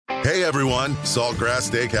Hey everyone, Saltgrass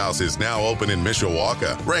Steakhouse is now open in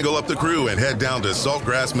Mishawaka. Wrangle up the crew and head down to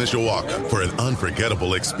Saltgrass Mishawaka for an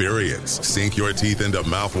unforgettable experience. Sink your teeth into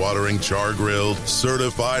mouth-watering char-grilled,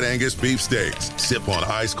 certified Angus beef steaks. Sip on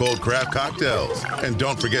ice-cold craft cocktails. And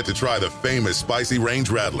don't forget to try the famous spicy range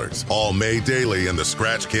rattlers, all made daily in the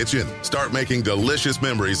Scratch Kitchen. Start making delicious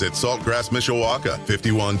memories at Saltgrass Mishawaka,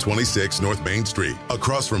 5126 North Main Street,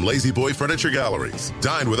 across from Lazy Boy Furniture Galleries.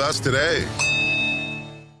 Dine with us today.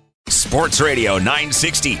 Sports Radio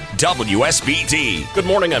 960 WSBT. Good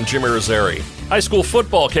morning, I'm Jimmy Rosari. High school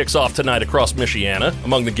football kicks off tonight across Michiana.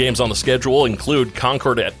 Among the games on the schedule include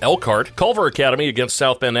Concord at Elkhart, Culver Academy against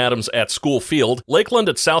South Bend Adams at School Field, Lakeland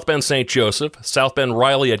at South Bend St. Joseph, South Bend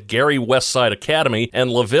Riley at Gary Westside Academy, and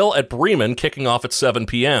LaVille at Bremen kicking off at 7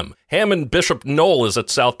 p.m. Hammond Bishop Knoll is at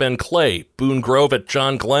South Bend Clay, Boone Grove at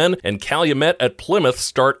John Glenn, and Calumet at Plymouth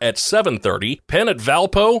start at 7:30. Penn at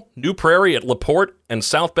Valpo, New Prairie at LaPorte, and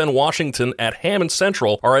South Bend Washington at Hammond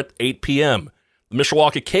Central are at 8 p.m. The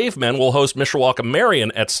Mishawaka Cavemen will host Mishawaka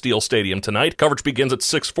Marion at Steel Stadium tonight. Coverage begins at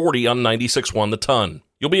 6:40 on 96.1 The Ton.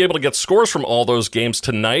 You'll be able to get scores from all those games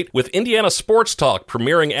tonight with Indiana Sports Talk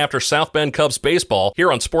premiering after South Bend Cubs baseball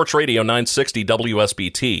here on Sports Radio 960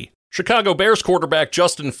 WSBT. Chicago Bears quarterback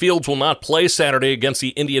Justin Fields will not play Saturday against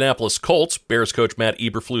the Indianapolis Colts, Bears coach Matt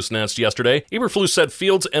Eberflus announced yesterday. Eberflus said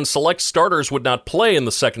Fields and select starters would not play in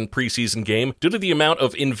the second preseason game due to the amount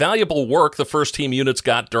of invaluable work the first-team units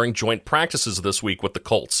got during joint practices this week with the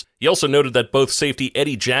Colts. He also noted that both safety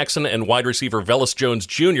Eddie Jackson and wide receiver Velus Jones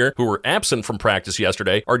Jr., who were absent from practice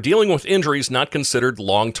yesterday, are dealing with injuries not considered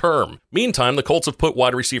long-term. Meantime, the Colts have put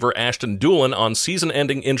wide receiver Ashton Dulin on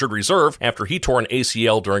season-ending injured reserve after he tore an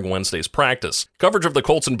ACL during Wednesday's practice. Coverage of the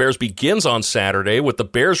Colts and Bears begins on Saturday with the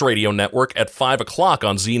Bears radio network at 5 o'clock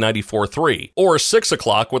on Z94.3, or 6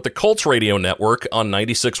 o'clock with the Colts radio network on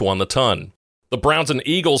 96.1 The Ton. The Browns and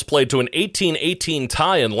Eagles played to an 18-18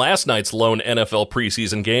 tie in last night's lone NFL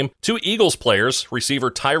preseason game. Two Eagles players, receiver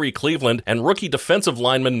Tyree Cleveland and rookie defensive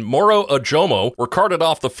lineman Moro Ojomo, were carted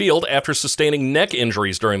off the field after sustaining neck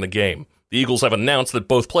injuries during the game. The Eagles have announced that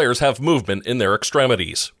both players have movement in their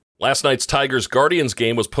extremities. Last night's Tigers-Guardians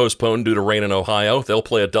game was postponed due to rain in Ohio. They'll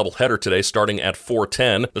play a doubleheader today starting at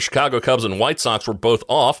 4:10. The Chicago Cubs and White Sox were both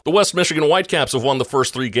off. The West Michigan Whitecaps have won the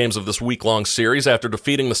first three games of this week-long series after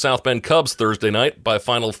defeating the South Bend Cubs Thursday night by a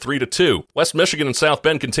final of 3-2. West Michigan and South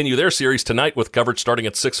Bend continue their series tonight with coverage starting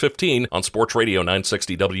at 6:15 on Sports Radio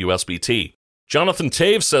 960 WSBT. Jonathan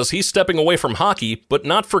Toews says he's stepping away from hockey, but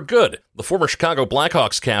not for good. The former Chicago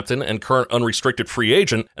Blackhawks captain and current unrestricted free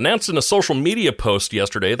agent announced in a social media post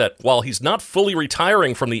yesterday that while he's not fully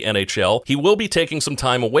retiring from the NHL, he will be taking some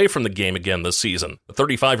time away from the game again this season. The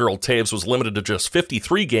 35-year-old Toews was limited to just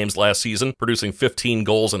 53 games last season, producing 15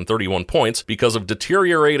 goals and 31 points because of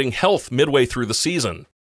deteriorating health midway through the season.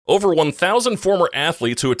 Over 1,000 former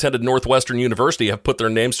athletes who attended Northwestern University have put their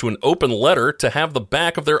names to an open letter to have the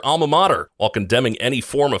back of their alma mater. While condemning any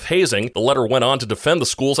form of hazing, the letter went on to defend the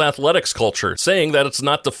school's athletics culture, saying that it's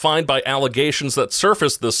not defined by allegations that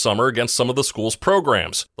surfaced this summer against some of the school's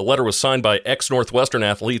programs. The letter was signed by ex-Northwestern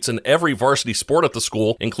athletes in every varsity sport at the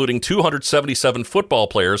school, including 277 football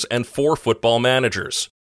players and 4 football managers.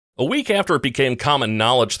 A week after it became common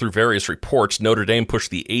knowledge through various reports Notre Dame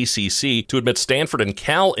pushed the ACC to admit Stanford and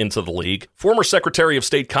Cal into the league, former Secretary of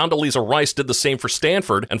State Condoleezza Rice did the same for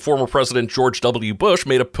Stanford, and former President George W. Bush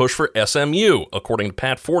made a push for SMU, according to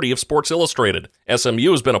Pat Forty of Sports Illustrated.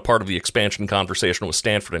 SMU has been a part of the expansion conversation with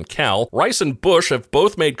Stanford and Cal. Rice and Bush have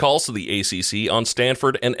both made calls to the ACC on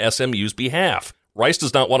Stanford and SMU's behalf. Rice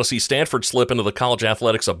does not want to see Stanford slip into the college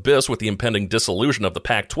athletics abyss with the impending dissolution of the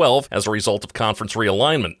Pac-12 as a result of conference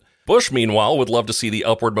realignment. Bush, meanwhile, would love to see the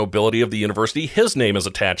upward mobility of the university his name is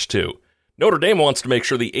attached to. Notre Dame wants to make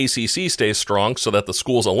sure the ACC stays strong so that the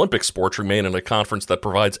school's Olympic sports remain in a conference that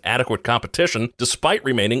provides adequate competition despite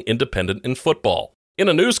remaining independent in football. In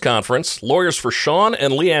a news conference, lawyers for Sean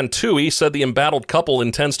and Leanne Toohey said the embattled couple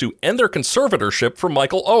intends to end their conservatorship for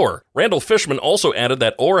Michael Oher. Randall Fishman also added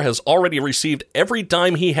that Oher has already received every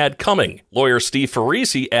dime he had coming. Lawyer Steve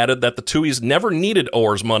Farisi added that the Tooheys never needed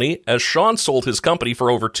Oher's money, as Sean sold his company for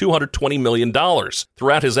over $220 million.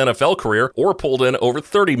 Throughout his NFL career, Oher pulled in over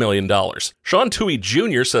 $30 million. Sean Toohey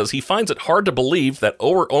Jr. says he finds it hard to believe that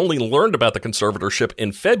Oher only learned about the conservatorship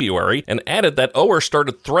in February, and added that Oher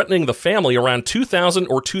started threatening the family around 2000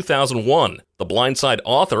 or 2001. The Blindside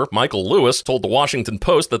author, Michael Lewis, told the Washington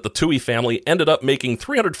Post that the Toohey family ended up making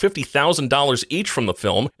 $350,000 each from the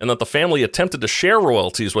film, and that the family attempted to share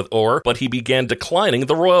royalties with Oher, but he began declining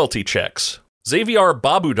the royalty checks. Xavier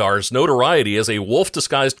Babudar's notoriety as a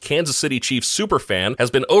wolf-disguised Kansas City Chiefs superfan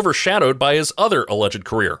has been overshadowed by his other alleged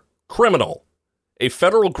career, Criminal. A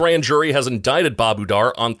federal grand jury has indicted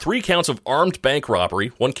Babudar on 3 counts of armed bank robbery,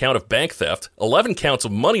 1 count of bank theft, 11 counts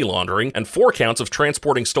of money laundering, and 4 counts of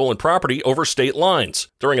transporting stolen property over state lines.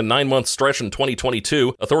 During a 9-month stretch in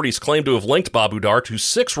 2022, authorities claim to have linked Babudar to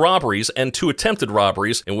 6 robberies and 2 attempted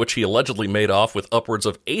robberies in which he allegedly made off with upwards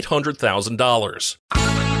of $800,000.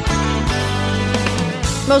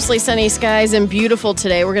 Mostly sunny skies and beautiful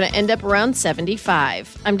today. We're going to end up around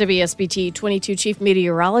 75. I'm WSBT 22 Chief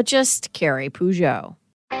Meteorologist Carrie Peugeot.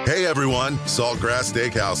 Hey everyone, Saltgrass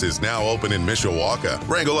Steakhouse is now open in Mishawaka.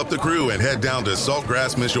 Wrangle up the crew and head down to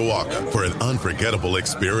Saltgrass Mishawaka for an unforgettable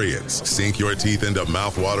experience. Sink your teeth into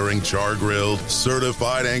mouth-watering char-grilled,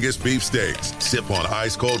 certified Angus beef steaks. Sip on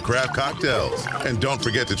ice-cold craft cocktails. And don't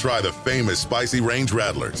forget to try the famous spicy range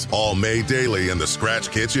rattlers, all made daily in the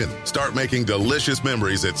Scratch Kitchen. Start making delicious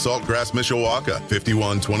memories at Saltgrass Mishawaka,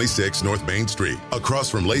 5126 North Main Street, across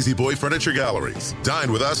from Lazy Boy Furniture Galleries.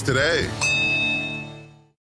 Dine with us today.